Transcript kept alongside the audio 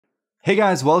Hey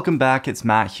guys, welcome back. It's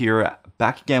Matt here,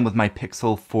 back again with my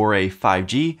Pixel 4a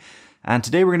 5G. And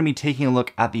today we're going to be taking a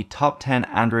look at the top 10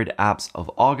 Android apps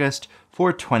of August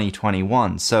for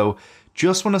 2021. So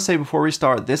just want to say before we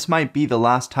start, this might be the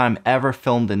last time ever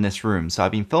filmed in this room. So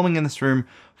I've been filming in this room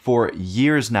for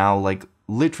years now, like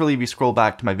literally if you scroll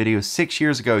back to my videos 6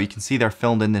 years ago, you can see they're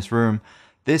filmed in this room.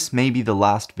 This may be the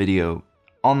last video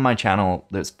on my channel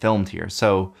that's filmed here.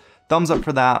 So thumbs up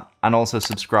for that, and also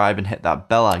subscribe and hit that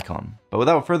bell icon. But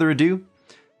without further ado,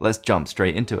 let's jump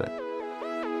straight into it.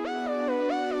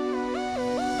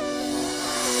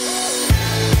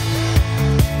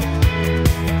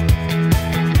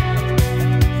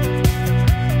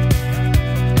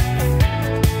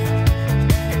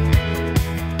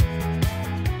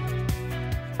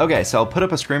 Okay, so I'll put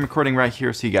up a screen recording right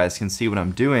here so you guys can see what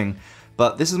I'm doing.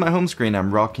 But this is my home screen.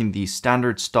 I'm rocking the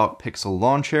standard stock Pixel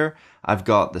launcher. I've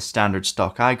got the standard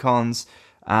stock icons,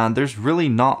 and there's really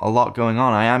not a lot going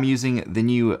on. I am using the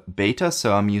new beta,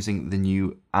 so I'm using the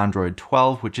new Android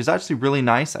 12, which is actually really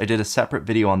nice. I did a separate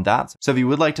video on that. So if you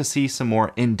would like to see some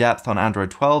more in-depth on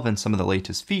Android 12 and some of the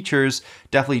latest features,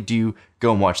 definitely do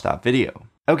go and watch that video.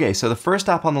 Okay, so the first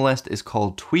app on the list is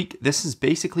called Tweek. This is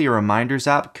basically a reminders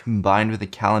app combined with a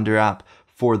calendar app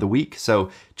for the week. So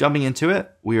jumping into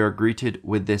it, we are greeted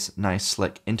with this nice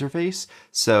slick interface.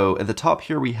 So at the top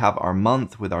here, we have our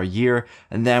month with our year,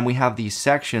 and then we have these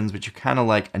sections, which are kind of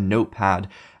like a notepad,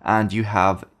 and you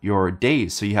have your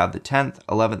days. So you have the 10th,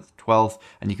 11th, 12th,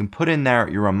 and you can put in there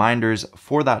your reminders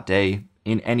for that day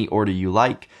in any order you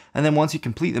like. And then once you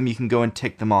complete them, you can go and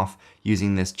tick them off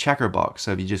using this checker box.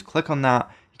 So if you just click on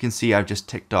that, you can see I've just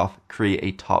ticked off create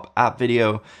a top app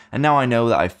video, and now I know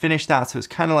that I've finished that. So it's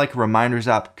kind of like a reminders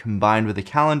app combined with a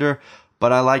calendar,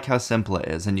 but I like how simple it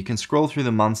is. And you can scroll through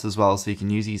the months as well, so you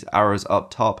can use these arrows up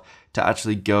top to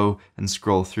actually go and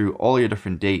scroll through all your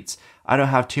different dates. I don't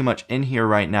have too much in here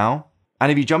right now.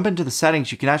 And if you jump into the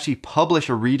settings, you can actually publish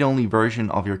a read-only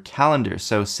version of your calendar.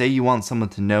 So say you want someone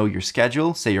to know your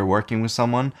schedule, say you're working with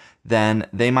someone, then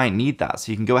they might need that.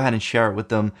 So you can go ahead and share it with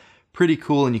them. Pretty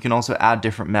cool, and you can also add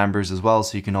different members as well,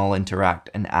 so you can all interact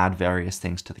and add various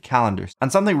things to the calendar.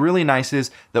 And something really nice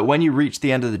is that when you reach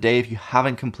the end of the day, if you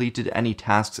haven't completed any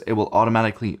tasks, it will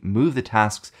automatically move the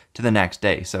tasks to the next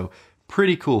day. So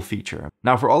pretty cool feature.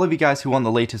 Now for all of you guys who want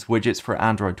the latest widgets for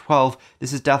Android 12,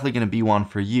 this is definitely going to be one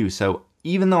for you. So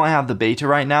even though I have the beta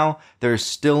right now, there's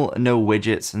still no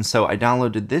widgets, and so I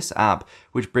downloaded this app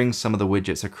which brings some of the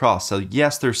widgets across. So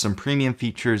yes, there's some premium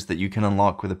features that you can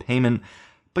unlock with a payment,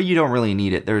 but you don't really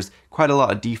need it. There's quite a lot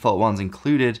of default ones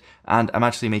included, and I'm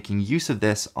actually making use of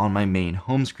this on my main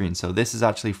home screen. So this is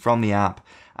actually from the app,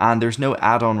 and there's no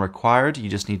add-on required. You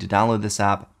just need to download this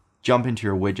app, jump into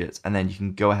your widgets, and then you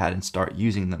can go ahead and start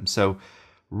using them. So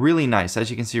really nice. As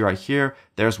you can see right here,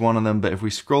 there's one of them, but if we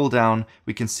scroll down,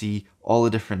 we can see all the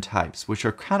different types, which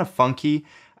are kind of funky,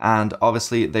 and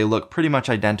obviously they look pretty much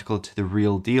identical to the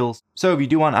real deal. So if you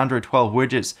do want Android 12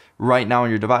 widgets right now on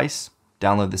your device,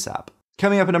 download this app.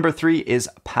 Coming up at number 3 is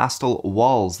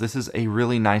Pastelwalls. This is a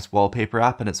really nice wallpaper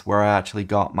app, and it's where I actually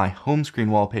got my home screen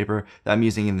wallpaper that I'm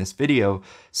using in this video.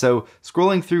 So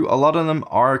scrolling through, a lot of them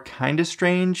are kind of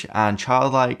strange and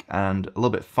childlike and a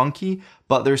little bit funky,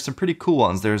 but there's some pretty cool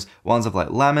ones. There's ones of like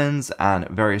lemons and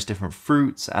various different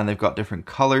fruits, and they've got different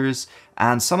colors,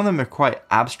 and some of them are quite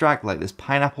abstract, like this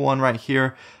pineapple one right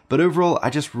here. But overall, I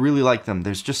just really like them.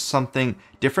 There's just something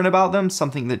different about them,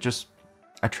 something that just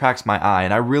attracts my eye,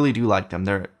 and I really do like them.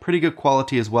 They're pretty good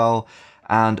quality as well,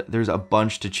 and there's a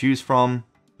bunch to choose from.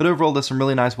 But overall, there's some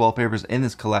really nice wallpapers in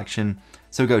this collection,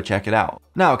 so go check it out.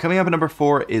 Now, coming up at number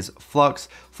 4 is Flux.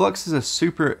 Flux is a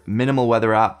super minimal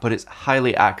weather app, but it's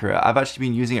highly accurate. I've actually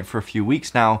been using it for a few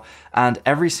weeks now, and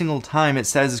every single time it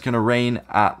says it's gonna rain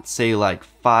at, say, like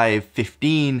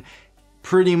 5:15,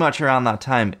 pretty much around that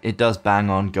time, it does bang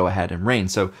on go ahead and rain.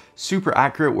 So super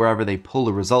accurate wherever they pull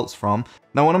the results from.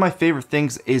 Now, one of my favorite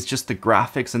things is just the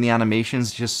graphics and the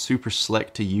animations, just super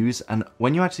slick to use. And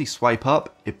when you actually swipe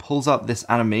up, it pulls up this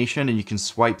animation and you can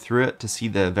swipe through it to see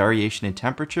the variation in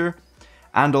temperature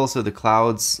and also the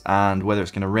clouds and whether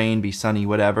it's gonna rain, be sunny,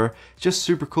 whatever. It's just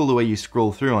super cool the way you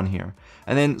scroll through on here.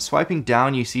 And then swiping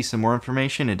down, you see some more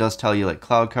information. It does tell you like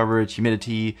cloud coverage,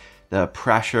 humidity, the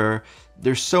pressure.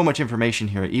 There's so much information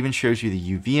here. It even shows you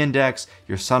the UV index,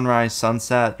 your sunrise,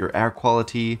 sunset, your air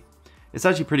quality. It's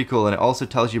actually pretty cool, and it also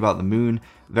tells you about the moon,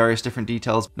 various different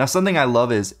details. Now, something I love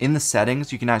is in the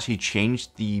settings, you can actually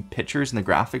change the pictures and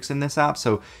the graphics in this app.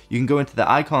 So you can go into the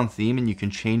icon theme and you can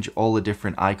change all the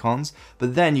different icons,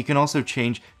 but then you can also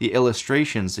change the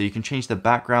illustrations. So you can change the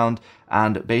background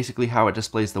and basically how it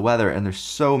displays the weather, and there's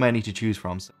so many to choose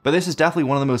from. But this is definitely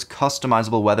one of the most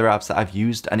customizable weather apps that I've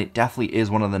used, and it definitely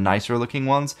is one of the nicer looking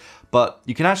ones. But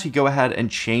you can actually go ahead and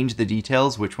change the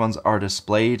details, which ones are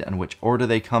displayed and which order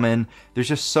they come in. There's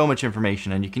just so much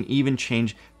information, and you can even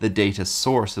change the data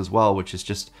source as well, which is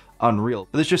just unreal.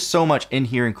 But there's just so much in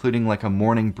here, including like a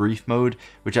morning brief mode,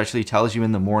 which actually tells you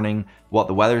in the morning what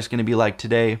the weather is going to be like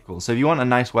today. Cool. So if you want a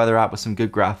nice weather app with some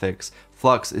good graphics,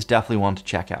 Flux is definitely one to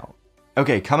check out.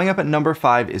 Okay, coming up at number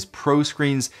 5 is Pro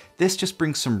Screens. This just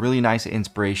brings some really nice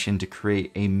inspiration to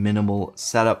create a minimal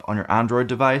setup on your Android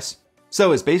device.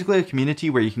 So it's basically a community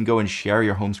where you can go and share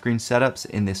your home screen setups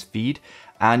in this feed,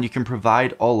 and you can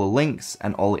provide all the links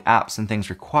and all the apps and things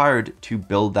required to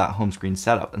build that home screen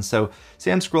setup. And so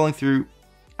say I'm scrolling through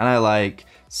and I like,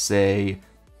 say,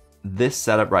 this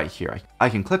setup right here. I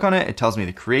can click on it, it tells me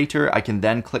the creator. I can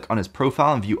then click on his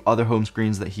profile and view other home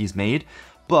screens that he's made.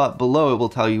 But below it will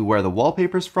tell you where the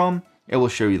wallpaper's from. It will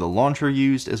show you the launcher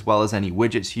used as well as any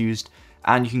widgets used.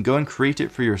 And you can go and create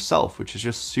it for yourself, which is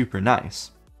just super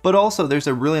nice. But also there's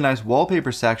a really nice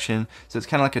wallpaper section, so it's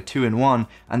kind of like a 2-in-1,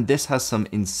 and this has some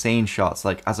insane shots.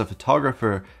 Like as a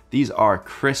photographer, these are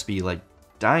crispy, like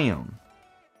damn,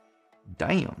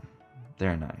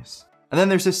 they're nice. And then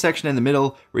there's this section in the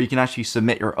middle where you can actually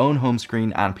submit your own home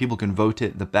screen and people can vote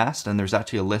it the best, and there's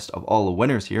actually a list of all the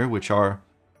winners here, which are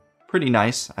pretty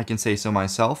nice, I can say so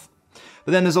myself.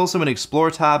 But then there's also an Explore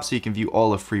tab, so you can view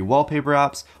all the free wallpaper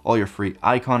apps, all your free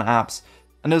icon apps.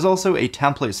 And there's also a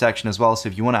template section as well, so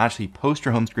if you want to actually post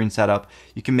your home screen setup,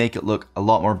 you can make it look a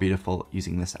lot more beautiful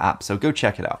using this app, so go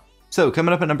check it out. So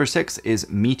coming up at number 6 is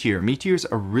Meteor. Meteor's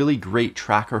a really great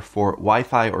tracker for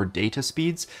Wi-Fi or data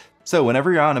speeds. So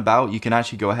whenever you're out and about, you can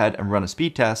actually go ahead and run a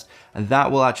speed test, and that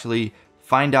will actually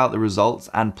find out the results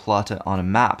and plot it on a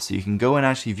map. So you can go and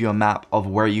actually view a map of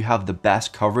where you have the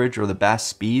best coverage or the best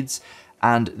speeds.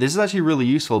 And this is actually really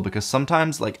useful because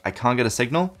sometimes like I can't get a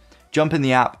signal, jump in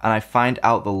the app and I find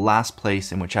out the last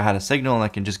place in which I had a signal, and I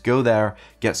can just go there,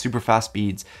 get super fast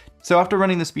speeds. So after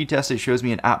running the speed test, it shows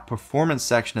me an app performance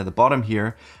section at the bottom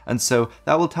here. And so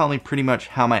that will tell me pretty much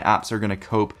how my apps are going to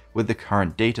cope with the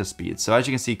current data speed. So as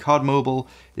you can see, COD Mobile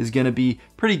is going to be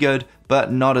pretty good,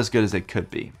 but not as good as it could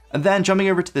be. And then jumping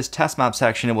over to this test map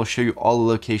section, it will show you all the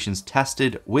locations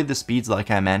tested with the speeds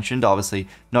like I mentioned. Obviously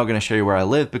not going to show you where I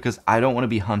live because I don't want to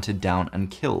be hunted down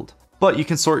and killed. But you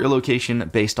can sort your location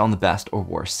based on the best or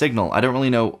worst signal. I don't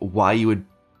really know why you would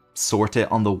sort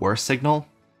it on the worst signal.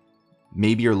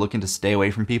 Maybe you're looking to stay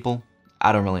away from people.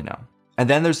 I don't really know. And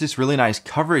then there's this really nice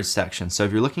coverage section. So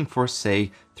if you're looking for,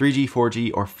 say, 3G,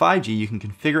 4G, or 5G, you can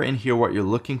configure in here what you're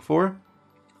looking for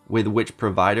with which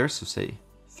provider. So say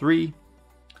 3,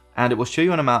 and it will show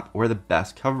you on a map where the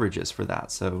best coverage is for that.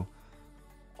 So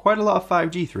quite a lot of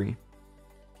 5G 3.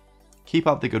 Keep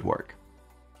up the good work.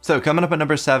 So coming up at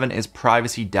number 7 is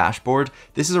Privacy Dashboard.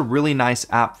 This is a really nice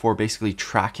app for basically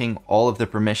tracking all of the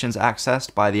permissions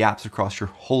accessed by the apps across your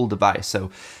whole device.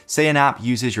 So say an app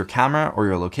uses your camera or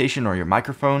your location or your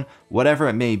microphone, whatever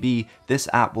it may be, this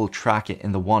app will track it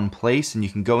in the one place, and you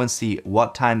can go and see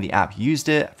what time the app used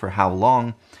it, for how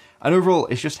long. And overall,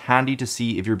 it's just handy to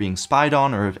see if you're being spied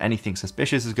on or if anything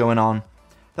suspicious is going on.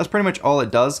 That's pretty much all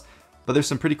it does. But there's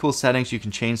some pretty cool settings. You can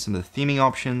change some of the theming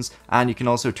options, and you can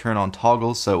also turn on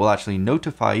toggles, so it will actually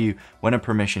notify you when a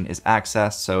permission is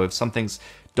accessed. So if something's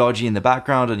dodgy in the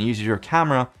background and uses your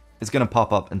camera, it's going to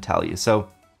pop up and tell you. So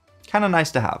kind of nice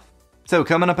to have. So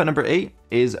coming up at number 8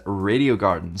 is Radio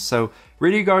Gardens. So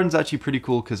Radio Gardens is actually pretty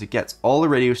cool because it gets all the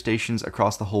radio stations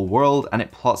across the whole world and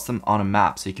it plots them on a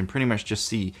map. So you can pretty much just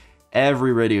see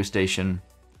every radio station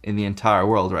in the entire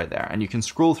world right there, and you can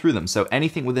scroll through them. So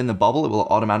anything within the bubble, it will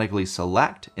automatically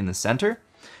select in the center.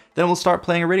 Then we'll start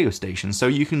playing a radio station. So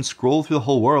you can scroll through the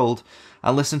whole world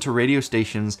and listen to radio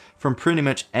stations from pretty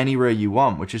much anywhere you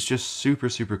want, which is just super,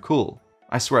 super cool.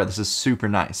 I swear this is super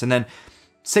nice. And then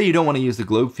say you don't want to use the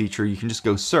globe feature, you can just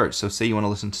go search. So say you want to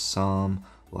listen to some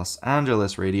Los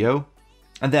Angeles radio,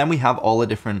 and then we have all the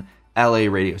different LA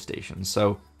radio stations.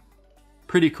 So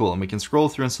pretty cool, and we can scroll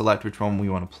through and select which one we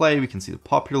want to play. We can see the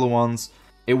popular ones.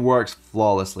 It works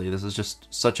flawlessly. This is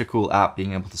just such a cool app,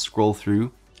 being able to scroll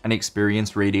through and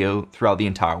experience radio throughout the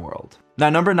entire world. Now,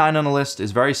 number 9 on the list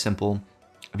is very simple.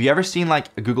 Have you ever seen like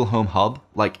a Google Home Hub,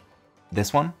 like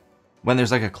this one? When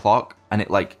there's like a clock and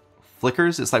it like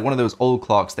flickers? It's like one of those old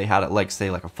clocks they had at like, say,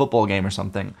 like a football game or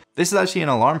something. This is actually an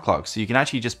alarm clock, so you can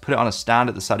actually just put it on a stand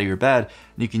at the side of your bed,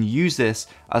 and you can use this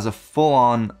as a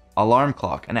full-on alarm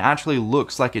clock, and it actually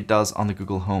looks like it does on the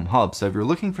Google Home Hub. So if you're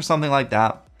looking for something like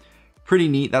that, pretty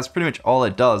neat. That's pretty much all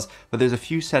it does, but there's a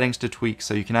few settings to tweak,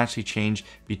 so you can actually change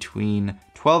between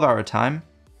 12-hour time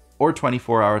or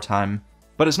 24-hour time.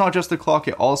 But it's not just the clock,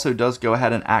 it also does go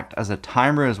ahead and act as a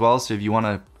timer as well. So if you want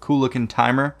a cool looking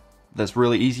timer that's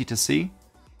really easy to see,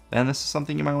 then this is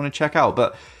something you might want to check out.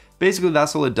 But basically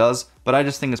that's all it does, but I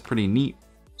just think it's pretty neat.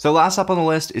 So last up on the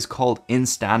list is called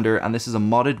Instander, and this is a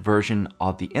modded version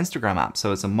of the Instagram app.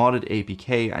 So it's a modded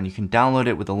APK and you can download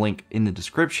it with a link in the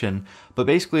description, but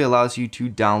basically allows you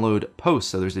to download posts.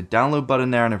 So there's a download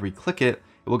button there, and if we click it,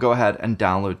 it will go ahead and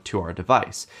download to our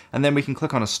device. And then we can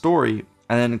click on a story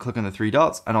and then click on the 3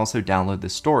 dots and also download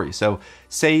this story. So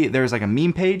say there's like a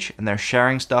meme page and they're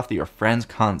sharing stuff that your friends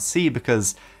can't see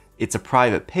because it's a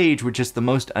private page, which is the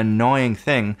most annoying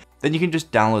thing, then you can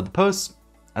just download the posts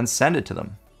and send it to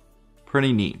them.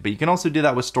 Pretty neat. But you can also do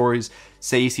that with stories.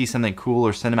 Say you see something cool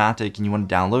or cinematic and you want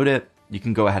to download it, you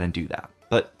can go ahead and do that.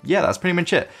 But yeah, that's pretty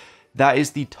much it. That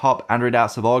is the top Android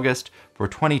apps of August for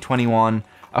 2021.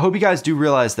 I hope you guys do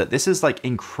realize that this is like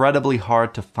incredibly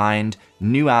hard to find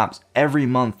new apps every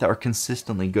month that are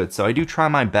consistently good. So I do try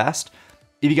my best.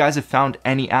 If you guys have found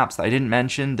any apps that I didn't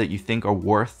mention that you think are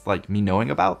worth like me knowing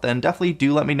about, then definitely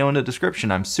do let me know in the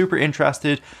description. I'm super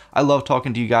interested. I love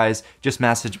talking to you guys. Just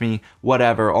message me,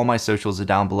 whatever. All my socials are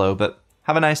down below, but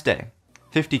have a nice day.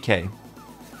 50K.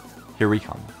 Here we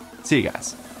come. See you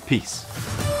guys. Peace.